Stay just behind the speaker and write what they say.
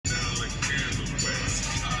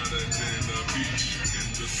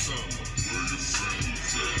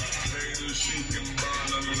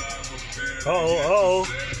Uh-oh.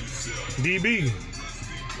 DB.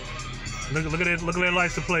 Look at that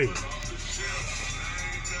license plate.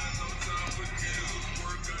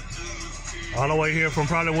 All the way here from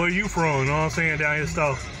probably where you from, you know what I'm saying, down here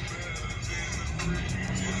stuff.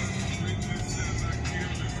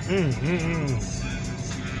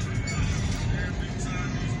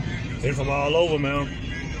 They from all over, man.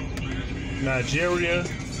 Nigeria,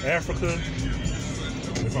 Africa,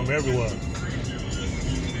 they from everywhere.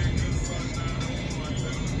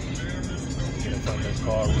 Get in front of this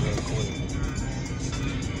car real quick.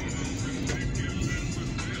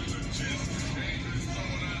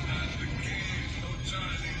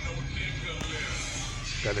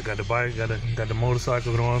 Got the bike, got the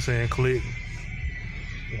motorcycle, you know what I'm saying, click.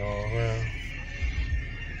 You know what I'm saying?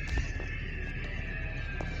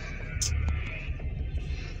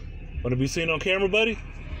 Want to be seen on camera, buddy?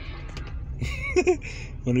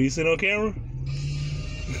 Want to be seen on camera?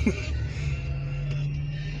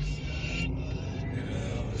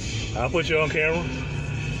 I'll put you on camera.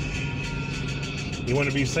 You want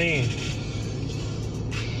to be seen?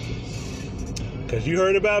 Because you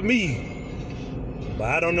heard about me. But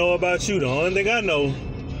I don't know about you. The only thing I know,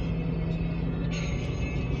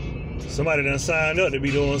 somebody done signed up to be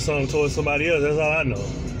doing something towards somebody else. That's all I know.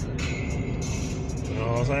 You know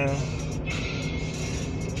what I'm saying?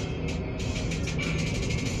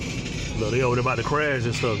 Look, they over there about to crash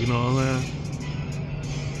and stuff. You know what I'm saying?